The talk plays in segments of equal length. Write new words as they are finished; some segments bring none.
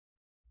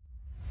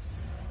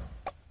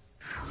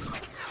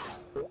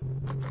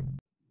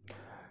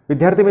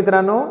विद्यार्थी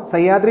मित्रांनो,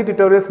 सह्याद्री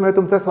ट्युटोरियल्समध्ये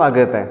तुमचं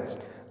स्वागत आहे।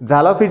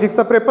 झाला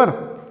फिजिक्सचा पेपर।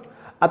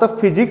 आता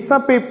फिजिक्सचा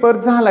पेपर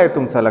झालाय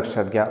तुमचा,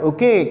 लक्षात घ्या।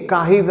 ओके,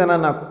 काही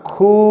जणांना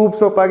खूप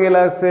सोपा गेला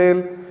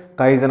असेल,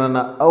 काही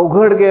जणांना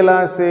अवघड गेला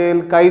असेल,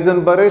 काही जण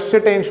बरेचसे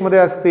टेन्शनमध्ये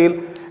असतील।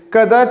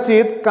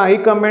 कदाचित काही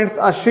कमेंट्स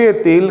असे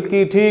येतील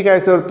की ठीक आहे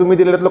सर, तुम्ही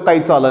दिलेलं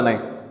काहीच आलं नाही।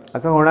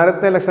 असं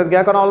होणारच नाही, लक्षात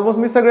घ्या, कारण ऑलमोस्ट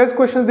मी सगळेच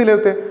क्वेश्चन्स दिले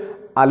होते।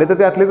 आले तर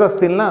त्यातलेच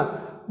असतील ना।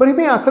 बरं,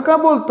 मी असं का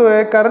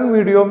बोलतोय, कारण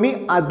व्हिडिओ मी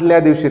आदल्या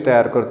दिवशी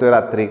तयार करतोय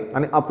रात्री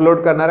आणि अपलोड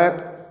करणार आहे,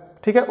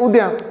 ठीक आहे,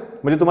 उद्या।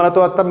 म्हणजे तुम्हाला तो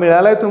आता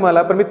मिळालाय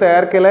तुम्हाला, पण मी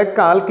तयार केलाय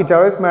काल की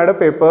ज्यावेळेस मॅडम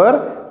पेपर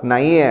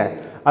नाही आहे।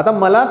 आता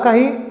मला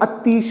काही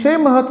अतिशय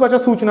महत्त्वाच्या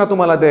सूचना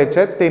तुम्हाला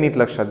द्यायच्या आहेत, ते नीट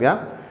लक्षात घ्या।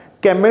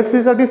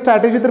 केमिस्ट्रीसाठी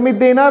स्ट्रॅटेजी तर मी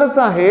देणारच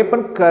आहे,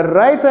 पण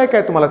करायचं आहे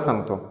काय तुम्हाला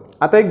सांगतो।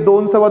 आता एक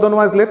 2 सव्वा 2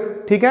 वाजलेत,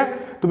 ठीक आहे,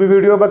 तुम्ही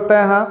व्हिडिओ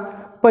बघताय हा।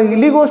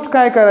 पहिली गोष्ट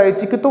काय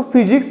करायची की तो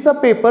फिजिक्सचा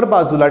पेपर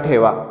बाजूला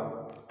ठेवा।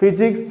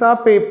 फिजिक्सचा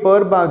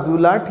पेपर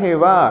बाजूला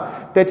ठेवा।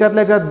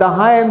 त्याच्यातल्या ज्या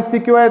 10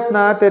 MCQ आहेत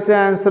ना, त्याचे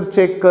आन्सर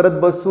चेक करत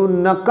बसू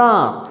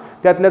नका।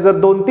 त्यातल्या जर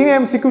 2-3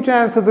 MCQचे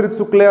आन्सर जरी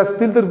चुकले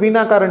असतील तर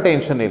विनाकारण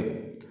टेन्शन येईल।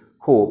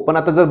 हो, पण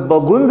आता जर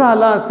बघून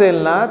झाला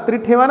असेल ना तरी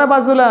ठेवा ना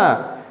बाजूला।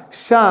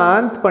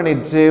 शांतपणे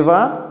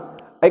जेवा,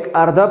 एक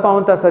अर्धा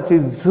पाऊण तासाची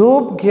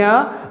झोप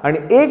घ्या आणि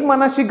एक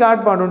मनाशी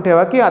गाठ बांधून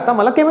ठेवा की आता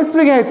मला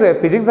केमिस्ट्री घ्यायचं आहे।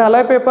 फिजिक्स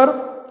झालाय पेपर,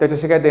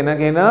 त्याच्याशी काय देणं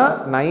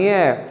घेणं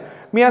नाहीये।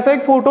 मी असा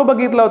एक फोटो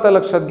बघितला होता,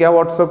 लक्षात घ्या,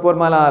 व्हॉट्सअपवर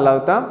मला आला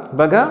होता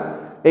बघा।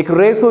 एक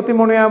रेस होती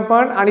म्हणूया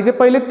आपण, आणि जे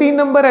पहिले 3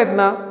 नंबर आहेत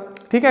ना,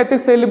 ठीक आहे, ते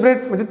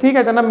सेलिब्रेट म्हणजे ठीक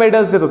आहे, त्यांना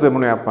मेडल्स देत होते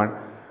म्हणूया आपण।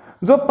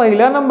 जो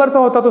पहिल्या नंबरचा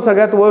होता तो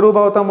सगळ्यात वर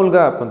उभा होता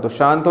मुलगा, पण तो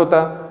शांत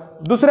होता।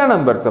 दुसऱ्या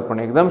नंबरचा पण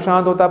एकदम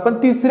शांत होता, पण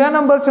तिसऱ्या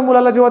नंबरच्या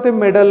मुलाला जेव्हा ते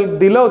मेडल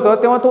दिलं होतं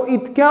तेव्हा तो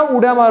इतक्या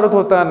उड्या मारत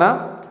होता ना।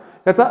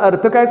 याचा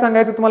अर्थ काय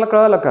सांगायचं तुम्हाला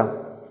कळालं का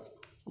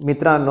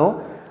मित्रांनो?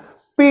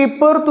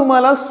 पेपर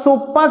तुम्हाला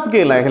सोपाच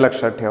गेलाय हे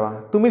लक्षात ठेवा।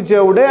 तुम्ही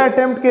जेवढे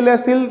अटेम्प्ट केले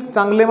असतील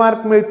चांगले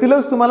मार्क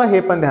मिळतीलच तुम्हाला, हे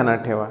पण ध्यानात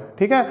ठेवा,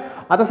 ठीक आहे।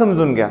 आता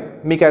समजून घ्या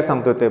मी काय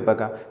सांगतोय ते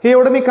बघा। हे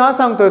एवढं मी का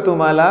सांगतोय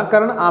तुम्हाला,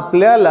 कारण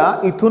आपल्याला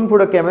इथून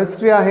पुढे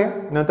केमिस्ट्री आहे,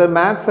 नंतर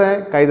मॅथ्स आहे,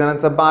 काही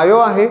जणांचा बायो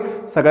आहे,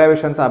 सगळ्या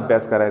विषयांचा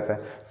अभ्यास करायचा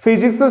आहे।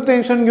 फिजिक्सचं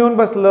टेन्शन घेऊन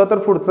बसलं तर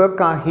पुढचं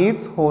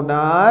काहीच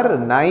होणार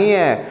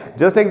नाहीये।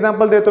 जस्ट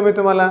एक्झाम्पल देतो मी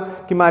तुम्हाला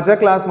की माझ्या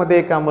क्लासमध्ये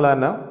एका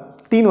मुलानं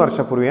 3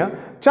 वर्षापूर्वी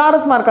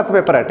 4च मार्काचा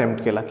पेपर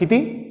अटेम्प्ट केला। किती?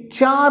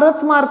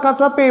 4च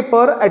मार्काचा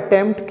पेपर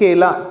अटेम्प्ट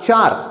केला,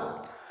 4।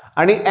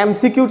 आणि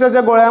MCQच्या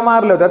ज्या गोळ्या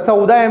मारल्या होत्या,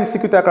 14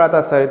 MCQ त्या काळात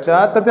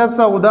असायच्या, तर त्या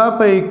 14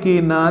 पैकी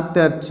ना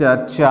त्याच्या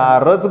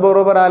 4च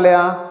बरोबर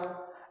आल्या।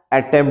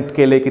 अटेम्प्ट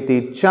केले किती?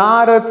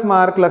 4च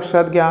मार्क,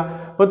 लक्षात घ्या।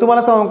 पण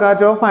तुम्हाला सांगू का,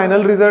 जेव्हा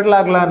फायनल रिझल्ट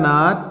लागला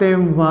ना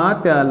तेव्हा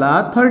त्याला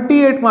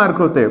 38 मार्क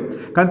होते,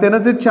 कारण त्यानं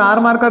जे 4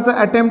 मार्काचं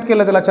अटेम्प्ट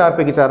केलं त्याला 4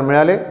 पैकी 4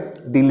 मिळाले,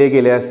 दिले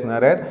गेले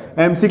असणार आहेत।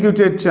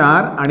 MCQचे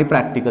 4 आणि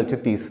प्रॅक्टिकलचे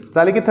 30,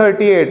 झाले की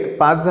 38,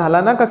 पास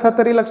झाला ना कसा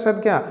तरी, लक्षात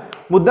घ्या।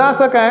 मुद्दा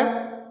असं काय,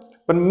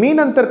 पण मी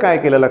नंतर काय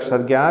केलं लक्षात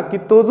घ्या की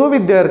तो जो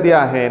विद्यार्थी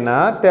आहे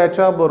ना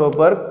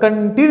त्याच्याबरोबर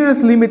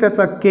कंटिन्युअसली मी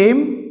त्याचा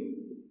केम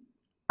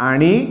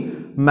आणि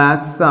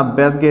मॅथ्सचा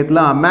अभ्यास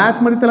घेतला।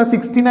 मॅथ्समध्ये त्याला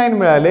 69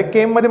 मिळाले,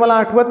 केममध्ये मला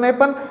आठवत नाही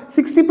पण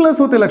 60+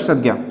 होते, लक्षात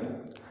घ्या।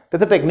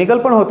 त्याचं टेक्निकल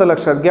पण होतं,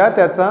 लक्षात घ्या।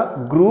 त्याचा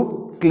ग्रुप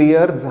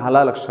क्लिअर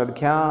झाला, लक्षात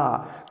घ्या।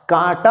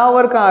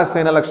 काटावर का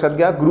असे ना, लक्षात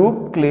घ्या,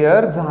 ग्रुप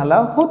क्लिअर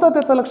झाला होता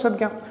त्याचा, लक्षात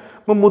घ्या।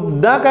 मग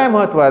मुद्दा काय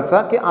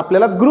महत्वाचा की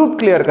आपल्याला ग्रुप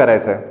क्लिअर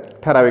करायचा आहे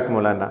ठराविक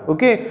मुलांना।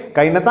 ओके,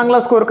 काहींना चांगला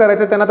स्कोर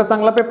करायचा, त्यांना तर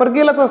चांगला पेपर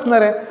गेलाच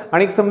असणार आहे।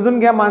 आणि समजून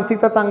घ्या,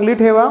 मानसिकता चांगली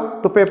ठेवा,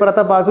 तो पेपर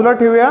आता बाजूला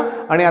ठेवूया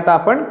आणि आता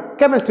आपण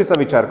केमिस्ट्रीचा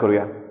विचार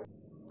करूया।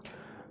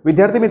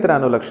 विद्यार्थी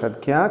मित्रांनो, लक्षात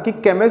घ्या की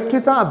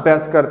केमिस्ट्रीचा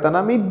अभ्यास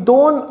करताना मी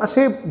 2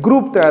 असे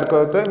ग्रुप तयार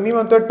करतोय। मी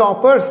म्हणतोय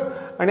टॉपर्स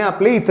आणि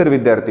आपले इतर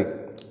विद्यार्थी,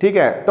 ठीक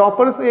आहे।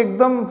 टॉपर्स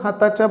एकदम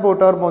हाताच्या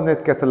बोटावर मोजण्यात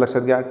की असं,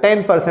 लक्षात घ्या,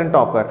 10%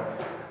 टॉपर।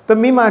 तर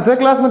मी माझ्या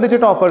क्लासमध्ये जे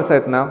टॉपर्स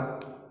आहेत ना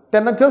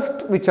त्यांना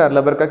जस्ट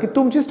विचारलं बरं का की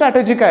तुमची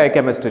स्ट्रॅटेजी काय आहे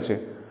केमिस्ट्रीची।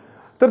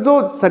 तर जो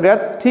सगळ्यात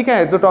ठीक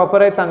आहे, जो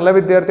टॉपर आहे, चांगला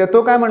विद्यार्थी आहे,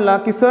 तो काय म्हणला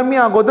की सर मी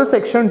अगोदर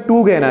सेक्शन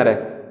 2 घेणार आहे।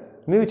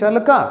 मी विचारलं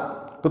का,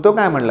 तो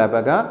काय म्हणला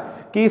बघा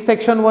की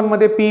सेक्शन 1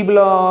 मध्ये P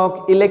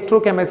ब्लॉक,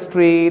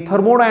 इलेक्ट्रोकेमिस्ट्री,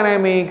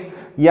 थर्मोडायनॅमिक्स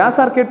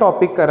यासारखे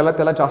टॉपिक करायला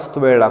त्याला जास्त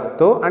वेळ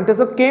लागतो आणि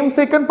त्याचं केम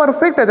सेकंड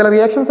परफेक्ट आहे, त्याला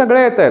रिॲक्शन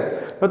सगळे येत आहेत।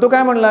 तर तो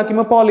काय म्हणला की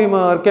मग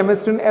polymer,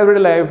 chemistry in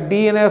everyday life,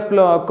 D&F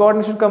block,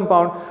 coordination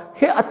compound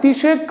हे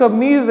अतिशय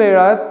कमी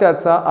वेळात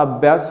त्याचा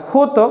अभ्यास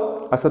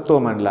होतं, असं तो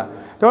म्हणला।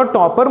 तेव्हा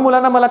टॉपर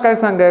मुलांना मला काय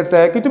सांगायचं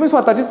आहे की तुम्ही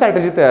स्वतःची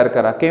स्ट्रॅटेजी तयार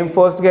करा। केम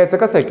फर्स्ट घ्यायचं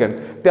का सेकंड,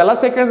 त्याला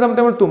सेकंड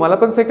जमते म्हणून तुम्हाला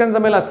पण सेकंड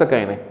जमेल असं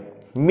काही नाही।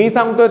 मी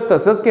सांगतोय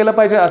तसंच केलं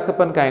पाहिजे असं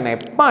पण काही नाही।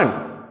 पण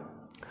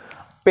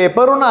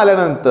पेपरवरून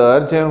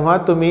आल्यानंतर जेव्हा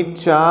तुम्ही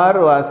 4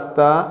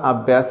 वाजता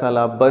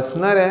अभ्यासाला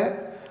बसणार आहे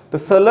तर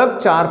सलग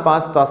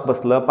 4-5 तास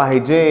बसलं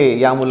पाहिजे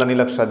या मुलांनी,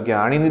 लक्षात घ्या।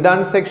 आणि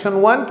निदान सेक्शन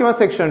 1 किंवा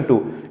सेक्शन 2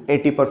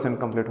 80%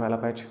 कंप्लीट व्हायला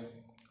पाहिजे,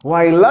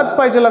 व्हायलाच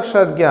पाहिजे,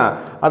 लक्षात घ्या।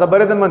 आता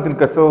बरेच जण म्हणतील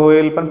कसं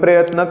होईल, पण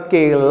प्रयत्न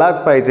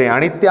केलाच पाहिजे।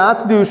 आणि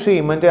त्याच दिवशी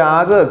म्हणजे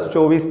आजच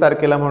 24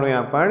 तारखेला म्हणूया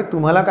आपण,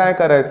 तुम्हाला काय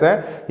करायचं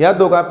आहे, या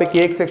दोघांपैकी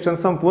एक सेक्शन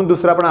संपवून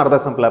दुसरा पण अर्धा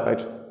संपला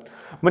पाहिजे।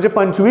 म्हणजे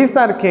 25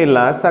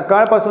 तारखेला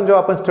सकाळपासून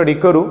जेव्हा आपण स्टडी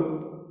करू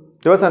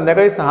तेव्हा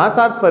संध्याकाळी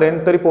 6-7 पर्यंत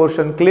तरी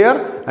पोर्शन क्लिअर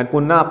आणि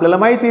पुन्हा आपल्याला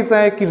माहितीच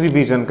आहे की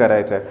रिव्हिजन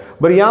करायचं आहे.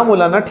 बरं, या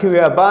मुलांना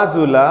ठेवूया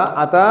बाजूला.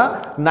 आता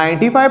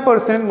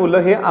 95% मुलं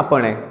हे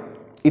आपण आहे,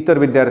 इतर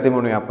विद्यार्थी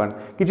म्हणूया आपण,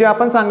 की जे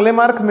आपण चांगले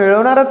मार्क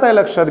मिळवणारच आहे,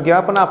 लक्षात घ्या.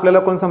 पण आपल्याला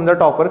कोण समजा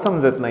टॉपर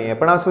समजत नाही आहे,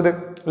 पण असू दे,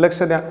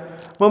 लक्ष द्या.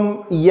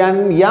 मग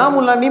या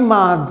मुलांनी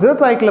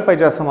माझंच ऐकलं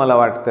पाहिजे असं मला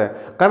वाटतंय.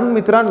 कारण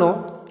मित्रांनो,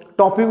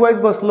 टॉपिक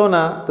वाईज बसलो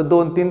ना तर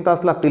 2-3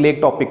 तास लागतील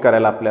एक टॉपिक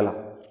करायला आपल्याला.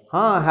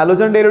 हां,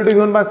 हॅलोजन डेरिव्हेटिव्ह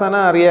घेऊन बसा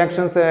ना,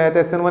 रिॲक्शन्स आहेत,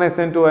 SN1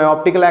 SN2 आहे,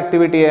 ऑप्टिकल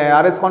ॲक्टिव्हिटी आहे,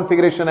 RS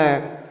कॉन्फिगरेशन आहे,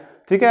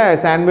 ठीक आहे,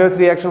 सँडवेव्हर्स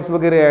रिॲक्शन्स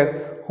वगैरे आहेत.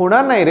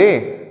 होणार नाही रे.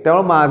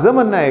 त्यामुळे माझं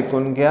म्हणणं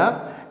ऐकून घ्या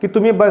की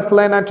तुम्ही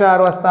बसलाय ना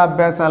 4 वाजता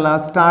अभ्यासाला,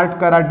 स्टार्ट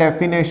करा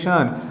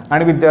डेफिनेशन.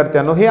 आणि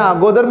विद्यार्थ्यांनो, हे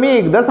अगोदर मी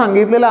एकदा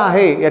सांगितलेलं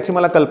आहे, याची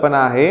मला कल्पना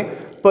आहे,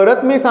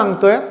 परत मी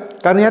सांगतोय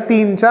कारण ह्या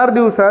 3-4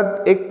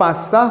 दिवसात एक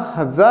 5-6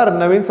 हजार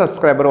नवीन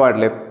सबस्क्रायबर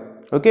वाढलेत.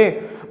 ओके,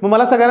 मग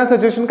मला सगळ्यांना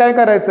सजेशन काय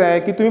करायचं आहे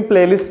की तुम्ही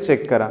प्लेलिस्ट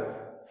चेक करा.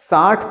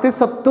 60 ते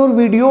 70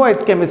 व्हिडिओ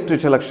आहेत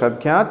केमिस्ट्रीचे, लक्षात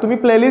घ्या. तुम्ही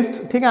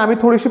प्लेलिस्ट, ठीक आहे, आम्ही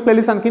थोडीशी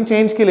प्लेलिस्ट आणखीन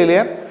चेंज केलेली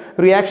आहे.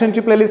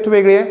 रिॲक्शनची प्लेलिस्ट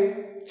वेगळी आहे,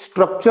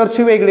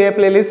 स्ट्रक्चरची वेगळी आहे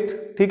प्लेलिस्ट,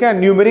 ठीक आहे,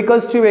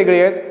 न्यूमेरिकल्सची वेगळी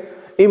आहे,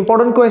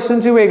 इम्पॉर्टंट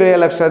क्वेश्चनची वेगळी आहे,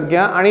 लक्षात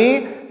घ्या.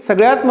 आणि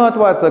सगळ्यात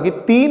महत्त्वाचं की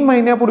 3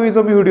 महिन्यापूर्वी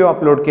जो मी व्हिडिओ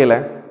अपलोड केला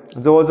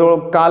आहे, जवळजवळ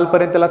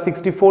कालपर्यंत त्याला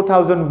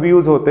 64,000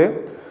 व्ह्यूज होते,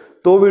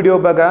 तो व्हिडिओ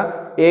बघा.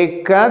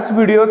 एकाच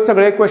व्हिडिओत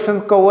सगळे क्वेश्चन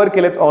कव्हर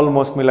केलेत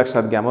ऑलमोस्ट मी,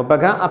 लक्षात घ्या. मग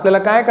बघा, आपल्याला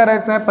काय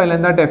करायचं आहे,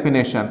 पहिल्यांदा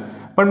डेफिनेशन.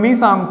 पण मी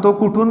सांगतो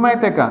कुठून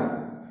माहिती आहे का,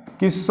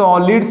 की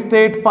सॉलिड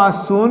स्टेट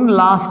पासून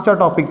लास्टच्या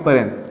टॉपिक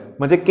पर्यंत.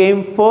 म्हणजे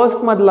केम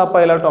फर्स्ट मधला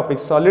पहिला topic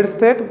solid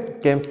state,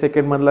 came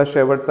second मधला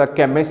शेवटचा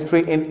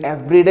केमिस्ट्री इन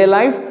एव्हरीडे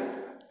लाईफ,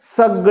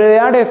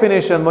 सगळ्या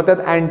डेफिनेशन. मग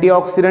त्यात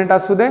अँटीऑक्सिडंट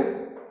असू दे,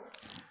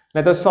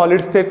 नाहीतर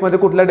सॉलिड स्टेटमध्ये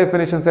कुठल्या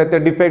डेफिनेशन्स आहेत, त्या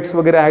डिफेक्ट्स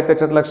वगैरे आहेत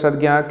त्याच्यात, लक्षात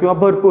घ्या. किंवा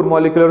भरपूर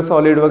मॉलिक्युलर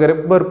सॉलिड वगैरे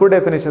भरपूर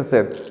डेफिनेशन्स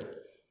आहेत.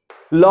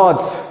 लॉज,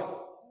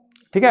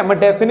 ठीक आहे. मग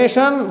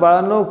डेफिनेशन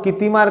बाळांनो,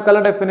 किती मार्काला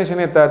डेफिनेशन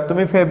येतात?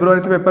 तुम्ही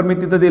फेब्रुवारीचा पेपर मी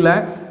तिथं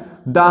दिलाय,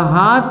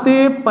 10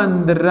 ते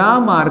 15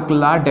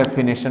 मार्कला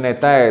डेफिनेशन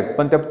येत आहेत.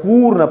 पण त्या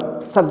पूर्ण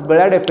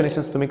सगळ्या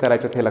डेफिनेशन्स तुम्ही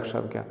करायच्यात, हे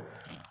लक्षात घ्या.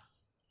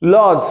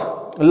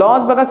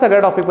 लॉज बघा सगळ्या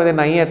टॉपिकमध्ये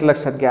नाही आहेत,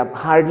 लक्षात घ्या.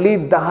 हार्डली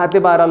 10 ते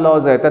 12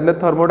 लॉज आहेत. त्यातले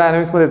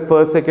थर्मोडायनामिक्समध्ये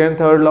first, second,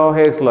 third law,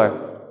 हेस law आहे.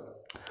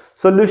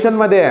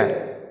 सोल्युशनमध्ये आहे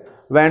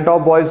want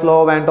of boys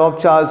law, want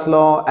of Charles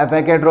law,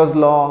 ॲव्होगॅड्रोज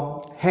law,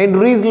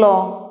 Henry's law.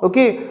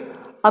 Okay,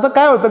 आता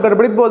काय होतं,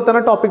 गडबडीत बोलताना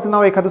टॉपिकचं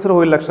नाव एखादं दुसरं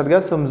होईल, लक्षात घ्या,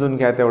 समजून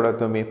घ्या तेवढं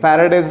तुम्ही.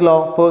 Faraday's law,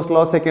 first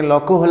law, second law,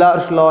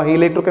 कोहलार्श law, ही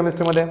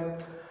इलेक्ट्रोकेमिस्ट्रीमध्ये.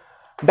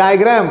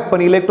 डायग्रॅम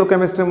पण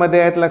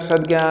इलेक्ट्रोकेमिस्ट्रीमध्ये आहेत, लक्षात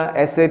घ्या.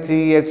 SHE,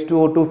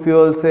 H2O2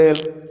 fuel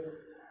sale.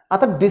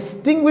 आता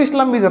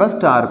डिस्टिंग्विशला मी जरा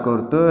स्टार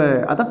करतोय.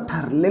 आता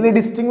ठरलेले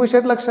डिस्टिंग्विश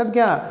आहेत, लक्षात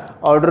घ्या.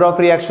 Order of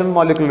reaction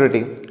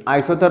मॉलिक्युलरिटी,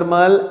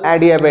 isothermal,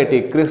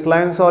 adiabatic,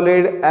 crystalline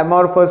solid,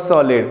 ॲमॉर्फस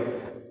solid,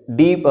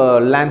 deep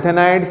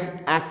लॅन्थेनाइड्स,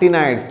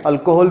 ॲक्टिनाइड्स,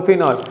 alcohol,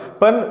 phenol.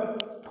 पण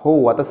हो,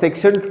 आता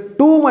सेक्शन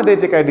 2 मध्ये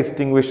जे काही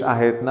डिस्टिंग्विश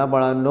आहेत ना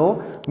बाळांनो,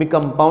 मी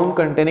कंपाऊंड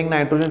कंटेनिंग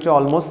नायट्रोजनचे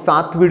ऑलमोस्ट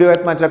 7 व्हिडिओ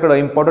आहेत माझ्याकडे.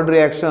 इम्पॉर्टंट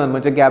रिॲक्शन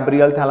म्हणजे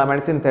Gabriel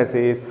थॅलामाइड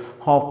synthesis,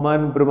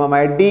 Hoffman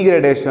bromamide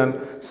degradation,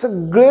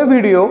 सगळे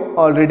व्हिडिओ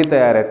ऑलरेडी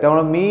तयार आहेत.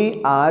 त्यामुळे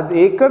मी आज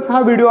एकच हा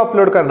व्हिडिओ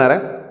अपलोड करणार आहे.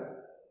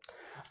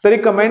 तरी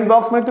कमेंट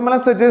बॉक्समध्ये तुम्ही मला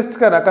सजेस्ट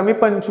करा का मी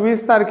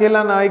 25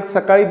 तारखेला ना एक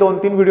सकाळी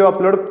 2-3 व्हिडिओ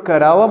अपलोड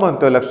करावं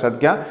म्हणतोय, लक्षात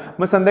घ्या.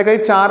 मग संध्याकाळी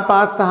 4,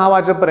 5, 6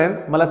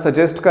 वाजेपर्यंत मला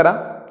सजेस्ट करा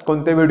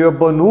कोणते व्हिडिओ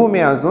बनवू मी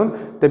अजून,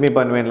 ते मी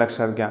बनवेन,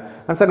 लक्षात घ्या.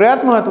 आणि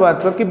सगळ्यात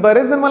महत्त्वाचं की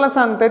बरेच जण मला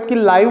सांगतायत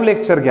की लाईव्ह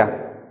लेक्चर घ्या.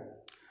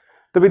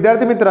 तर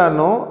विद्यार्थी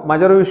मित्रांनो,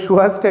 माझ्यावर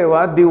विश्वास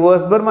ठेवा,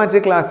 दिवसभर माझे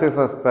क्लासेस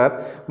असतात.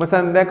 मग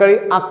संध्याकाळी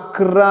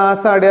 11,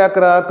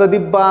 11:30, कधी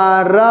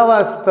 12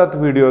 वाजतात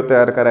व्हिडिओ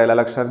तयार करायला,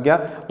 लक्षात घ्या.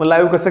 मग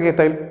लाईव्ह कसं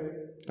घेता येईल?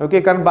 ओके,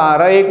 कारण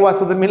 12-1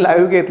 वाजता जर मी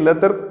लाईव्ह घेतलं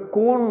तर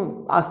कोण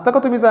असतं का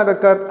तुम्ही जागा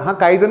कर? हां,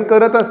 काही जण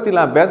करत असतील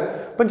अभ्यास,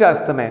 पण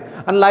जास्त नाही.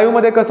 आणि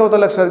लाईव्हमध्ये कसं होतं,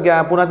 लक्षात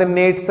घ्या, पुन्हा ते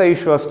नेटचा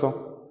इश्यू असतो.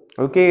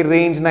 ओके,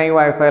 रेंज नाही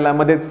वायफायला,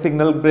 मध्ये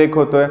सिग्नल ब्रेक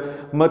होतोय,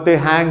 मग ते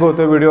हँग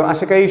होतोय व्हिडिओ,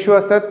 असे काही इश्यू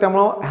असतात.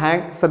 त्यामुळं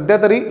हँग सध्या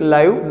तरी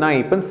लाईव्ह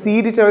नाही. पण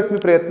CETच्या वेळेस मी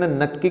प्रयत्न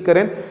नक्की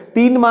करेन.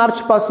 3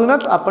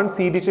 मार्चपासूनच आपण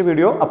CETचे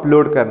व्हिडिओ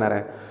अपलोड करणार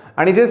आहे.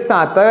 आणि जे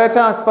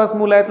साताऱ्याच्या आसपास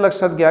मुलं आहेत,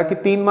 लक्षात घ्या की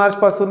 3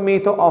 मार्चपासून मी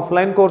इथं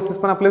ऑफलाईन कोर्सेस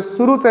पण आपले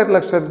सुरूच आहेत,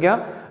 लक्षात घ्या.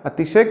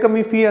 अतिशय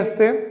कमी फी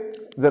असते.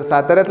 जर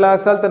साताऱ्यातला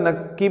असाल तर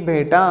नक्की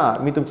भेटा,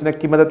 मी तुमची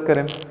नक्की मदत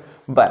करेन.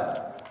 बरं,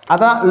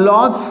 आता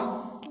लॉज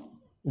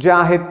जे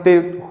आहेत ते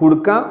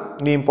हुडका.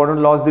 मी इम्पॉर्टंट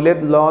लॉज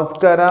दिलेत, लॉज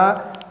करा.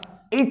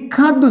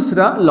 एखाद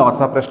दुसरा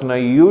लॉचा प्रश्न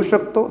येऊ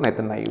शकतो,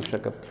 नाहीतर नाही येऊ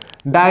शकत.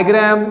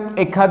 डायग्रॅम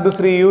एखाद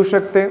दुसरी येऊ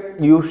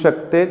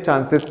शकते,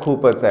 चान्सेस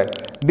खूपच आहे.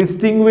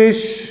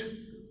 डिस्टिंग्विश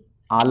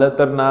आलं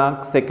तर ना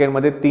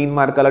सेकंडमध्ये 3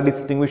 मार्काला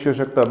डिस्टिंग्विश येऊ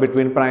शकतं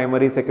between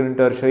primary, second,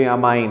 tertiary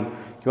amine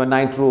किंवा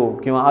नायट्रो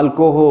किंवा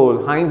alcohol,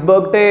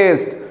 हाइन्सबर्ग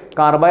taste,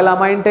 carbyl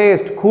amine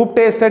taste, खूप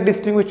टेस्ट आहेत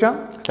डिस्टिंग्विशच्या,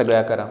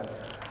 सगळ्या करा.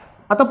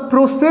 आता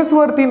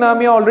प्रोसेसवरती ना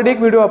मी ऑलरेडी एक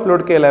व्हिडिओ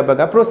अपलोड केला आहे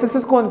बघा.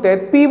 प्रोसेसेस कोणत्या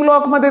आहेत? P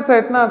ब्लॉकमध्येच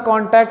आहेत ना,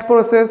 कॉन्टॅक्ट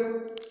प्रोसेस,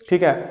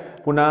 ठीक आहे.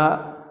 पुन्हा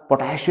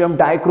पोटॅशियम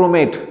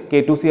डायक्रोमेट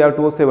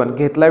K2Cr2O7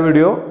 घेतला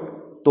व्हिडिओ,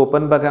 तो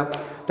पण बघा.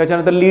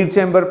 त्याच्यानंतर lead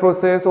chamber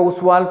process,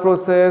 Oswal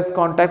process,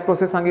 contact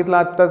process सांगितलं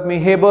आत्ताच मी,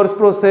 हेबर्स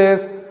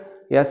प्रोसेस.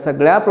 या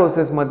सगळ्या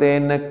प्रोसेसमध्ये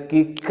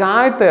नक्की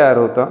काय तयार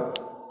होतं,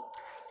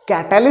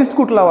 कॅटॅलिस्ट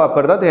कुठला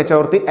वापरतात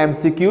ह्याच्यावरती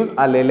MCQs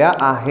आलेल्या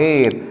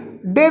आहेत.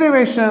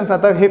 डेरिवेशन्स,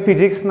 आता हे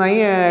फिजिक्स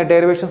नाही आहे,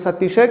 डेरिवेशन्स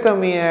अतिशय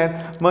कमी आहेत.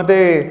 मग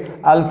ते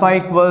अल्फा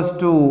इक्वल्स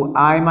टू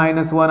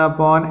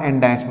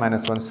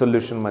I-1/n-1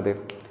 सोल्युशनमध्ये.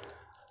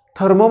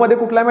 थर्मोमध्ये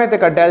कुठला माहिती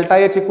आहे का, delta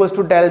H equals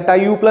to delta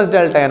U plus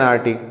delta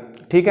NRT,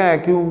 ठीक आहे,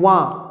 किंवा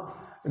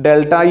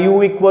डेल्टा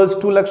U इक्वल्स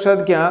टू लक्षात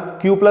घ्या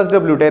Q प्लस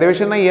W.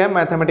 डेरिवेशन नाही आहे,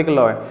 मॅथमॅटिकल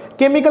लॉ आहे.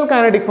 केमिकल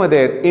कायनेटिक्समध्ये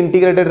आहेत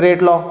integrated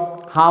rate law,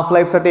 half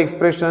लाईफसाठी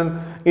expression,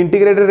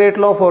 integrated rate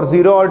law for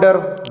zero order.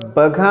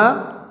 बघा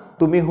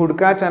तुम्ही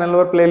हुडका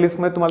चॅनलवर,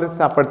 प्लेलिस्टमध्ये तुम्हाला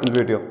सापडतील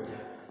व्हिडिओ.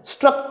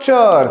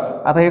 स्ट्रक्चर्स,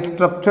 आता हे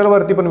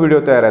स्ट्रक्चरवरती पण व्हिडिओ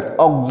तयार आहेत.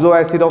 ऑक्झो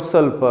acid of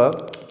sulphur,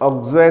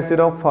 ऑक्झो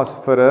acid of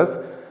phosphorus,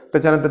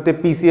 त्याच्यानंतर ते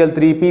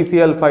PCl3,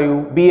 PCl5,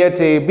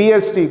 BHA,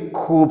 BHT,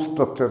 खूप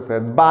स्ट्रक्चर्स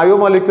आहेत.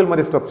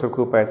 बायोमॉलिक्यूलमध्ये स्ट्रक्चर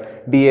खूप आहेत,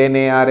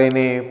 DNA,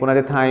 RNA, पुन्हा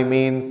ते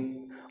थायमिन्स,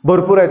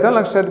 भरपूर आहेत.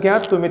 लक्षात घ्या,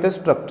 तुम्ही ते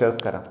स्ट्रक्चर्स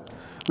करा.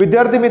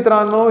 विद्यार्थी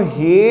मित्रांनो,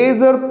 हे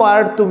जर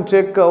पार्ट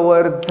तुमचे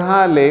कव्हर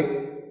झाले,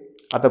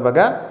 आता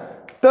बघा,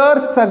 तर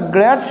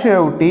सगळ्यात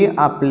शेवटी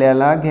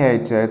आपल्याला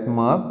घ्यायचे आहेत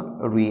मग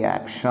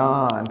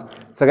रिॲक्शन.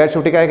 सगळ्यात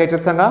शेवटी काय घ्यायचे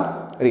सांगा,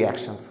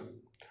 रिॲक्शन्स.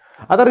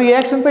 आता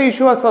रिॲक्शनचा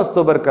इश्यू असा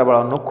असतो बरं का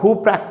बाळांनो,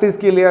 खूप प्रॅक्टिस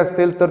केली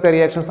असेल तर त्या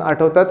रिॲक्शन्स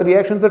आठवतात.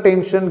 रिॲक्शनचं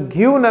टेन्शन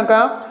घेऊ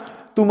नका.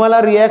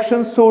 तुम्हाला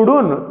रिॲक्शन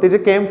सोडून ते जे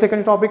केम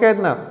सेकंड टॉपिक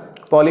आहेत ना,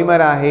 पॉलिमर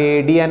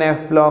आहे,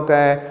 D&F ब्लॉक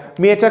आहे,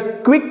 मी याच्या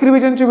क्विक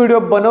रिव्हिजनचे व्हिडिओ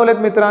बनवलेत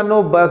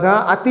मित्रांनो, बघा.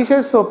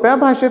 अतिशय सोप्या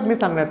भाषेत मी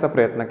सांगण्याचा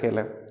प्रयत्न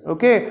केलाय.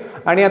 ओके,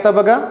 आणि आता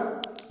बघा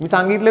मी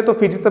सांगितले तो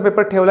फिजिक्सचा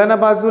पेपर ठेवला ना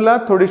बाजूला,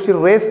 थोडीशी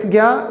रेस्ट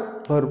घ्या,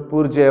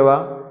 भरपूर जेवा,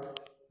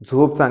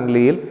 झोप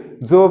चांगली येईल.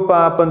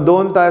 झोपा, पण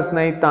 2 तास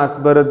नाही,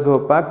 तासभरच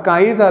झोपा.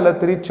 काही झालं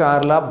तरी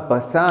 4ला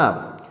बसा.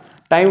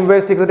 टाइम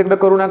वेस्ट इकडे तिकडे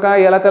करू नका.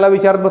 याला त्याला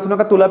विचारत बसू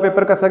नका, तुला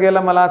पेपर कसा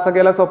गेला, मला असा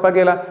गेला, सोपा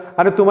गेला.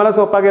 आणि तुम्हाला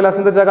सोपा गेला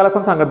असेल तर जगाला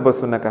पण सांगत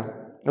बसू नका.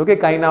 ओके,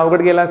 काही ना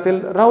अवघड गेला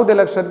असेल राहू दे.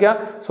 लक्षात घ्या,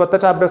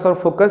 स्वतःच्या अभ्यासावर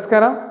फोकस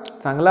करा,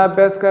 चांगला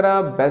अभ्यास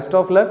करा. बेस्ट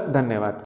ऑफ लक. धन्यवाद.